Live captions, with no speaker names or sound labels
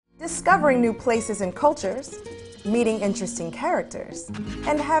Discovering new places and cultures, meeting interesting characters,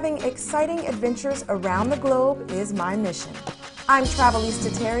 and having exciting adventures around the globe is my mission. I'm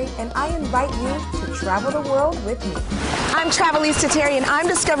Travelista Terry, and I invite you to travel the world with me. I'm Travelista Terry, and I'm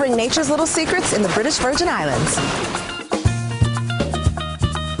discovering nature's little secrets in the British Virgin Islands.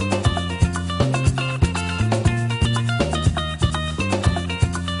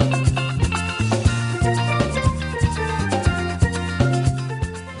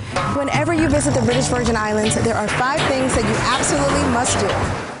 Whenever you visit the British Virgin Islands, there are 5 things that you absolutely must do.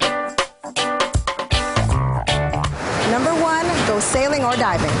 Number 1, go sailing or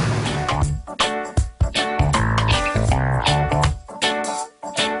diving.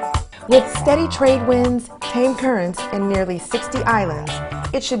 With steady trade winds, tame currents, and nearly 60 islands,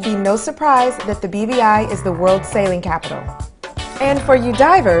 it should be no surprise that the BVI is the world's sailing capital. And for you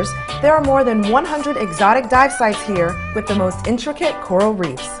divers, there are more than 100 exotic dive sites here with the most intricate coral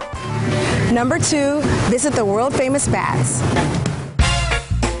reefs. Number 2, visit the world-famous baths.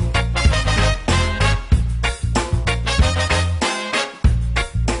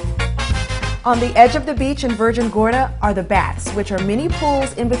 On the edge of the beach in Virgin Gorda are the baths, which are mini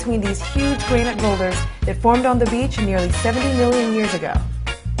pools in between these huge granite boulders that formed on the beach nearly 70 million years ago.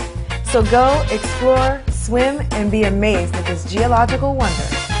 So go, explore, swim, and be amazed at this geological wonder.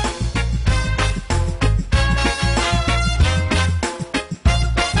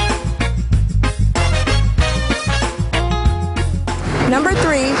 Number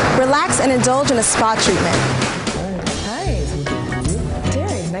 3, relax and indulge in a spa treatment. Hi,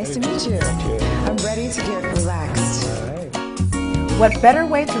 Terry, nice to meet you. I'm ready to get relaxed. What better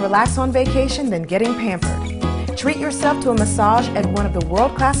way to relax on vacation than getting pampered? Treat yourself to a massage at one of the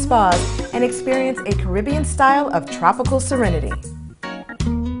world-class spas and experience a Caribbean style of tropical serenity.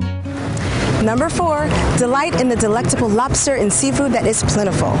 Number 4, delight in the delectable lobster and seafood that is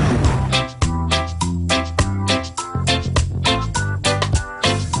plentiful.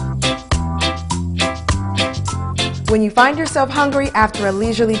 When you find yourself hungry after a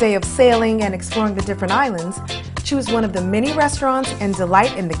leisurely day of sailing and exploring the different islands, choose one of the many restaurants and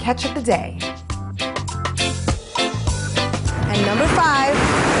delight in the catch of the day. And number 5,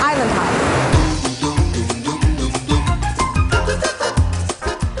 island hopping.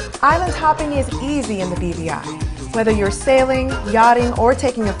 Island hopping is easy in the BVI. Whether you're sailing, yachting, or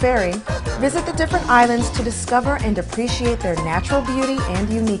taking a ferry, visit the different islands to discover and appreciate their natural beauty and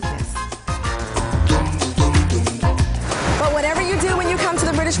uniqueness. But whatever you do when you come to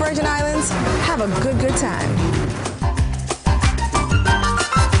the British Virgin Islands, have a good time.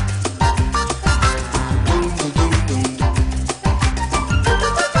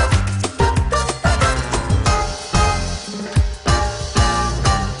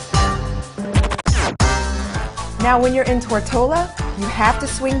 Now when you're in Tortola, you have to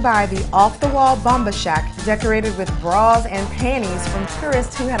swing by the off-the-wall Bomba Shack decorated with bras and panties from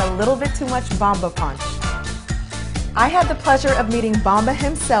tourists who had a little bit too much Bomba punch. I had the pleasure of meeting Bomba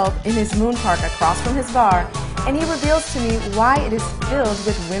himself in his moon park across from his bar, and he reveals to me why it is filled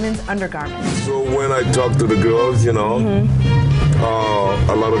with women's undergarments. So when I talk to the girls, you know,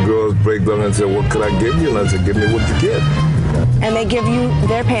 a lot of girls break down and say, what could I give you? And I said, give me what you get. And they give you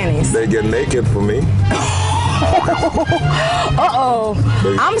their panties. They get naked for me. Uh-oh.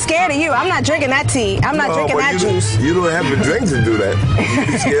 I'm scared of you. I'm not drinking that tea. I'm not drinking that juice. You don't have the drinks to do that.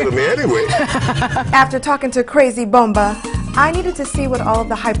 You're scared of me anyway. After talking to Crazy Bomba, I needed to see what all of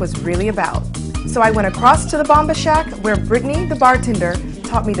the hype was really about. So I went across to the Bomba Shack where Brittany, the bartender,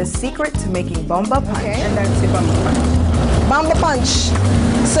 taught me the secret to making Bomba Punch. Okay, and that's the Bomba Punch. Bomba Punch.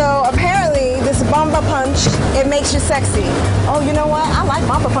 So apparently this Bomba Punch, it makes you sexy. Oh, you know what? I like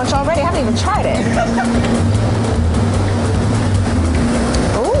Bomba Punch already. I haven't even tried it.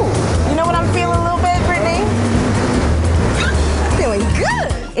 Ooh, you know what I'm feeling a little bit, Brittany? I'm feeling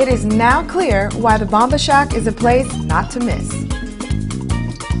good. It is now clear why the Bomba Shack is a place not to miss.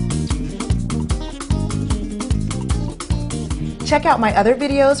 Check out my other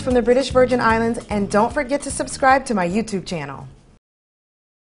videos from the British Virgin Islands and don't forget to subscribe to my YouTube channel.